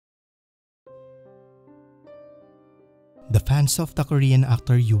The fans of the Korean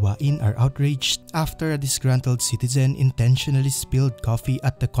actor Yoo Ah In are outraged after a disgruntled citizen intentionally spilled coffee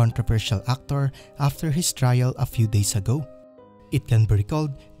at the controversial actor after his trial a few days ago. It can be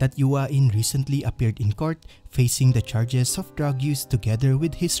recalled that Yoo Ah In recently appeared in court facing the charges of drug use together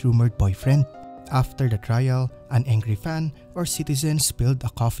with his rumored boyfriend. After the trial, an angry fan or citizen spilled a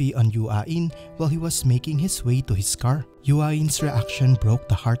coffee on Yoo Ah In while he was making his way to his car. Yoo Ah In's reaction broke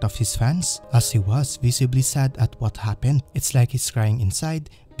the heart of his fans as he was visibly sad at what happened. It's like he's crying inside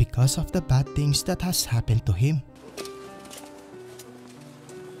because of the bad things that has happened to him.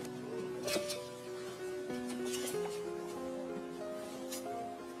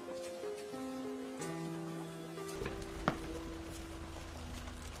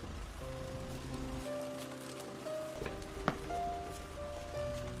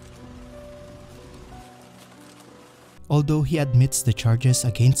 Although he admits the charges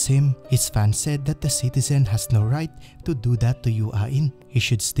against him, his fans said that the citizen has no right to do that to Yoo Ah In. He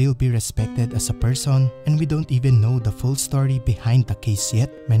should still be respected as a person, and we don't even know the full story behind the case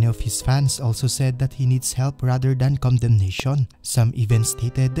yet. Many of his fans also said that he needs help rather than condemnation. Some even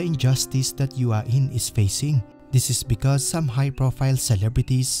stated the injustice that Yoo Ah In is facing. This is because some high-profile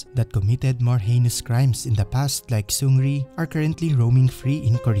celebrities that committed more heinous crimes in the past like Seungri are currently roaming free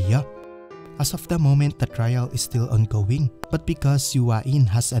in Korea. As of the moment, the trial is still ongoing, but because Yoo Ah In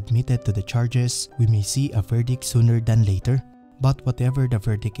has admitted to the charges, we may see a verdict sooner than later. But whatever the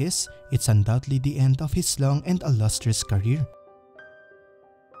verdict is, it's undoubtedly the end of his long and illustrious career.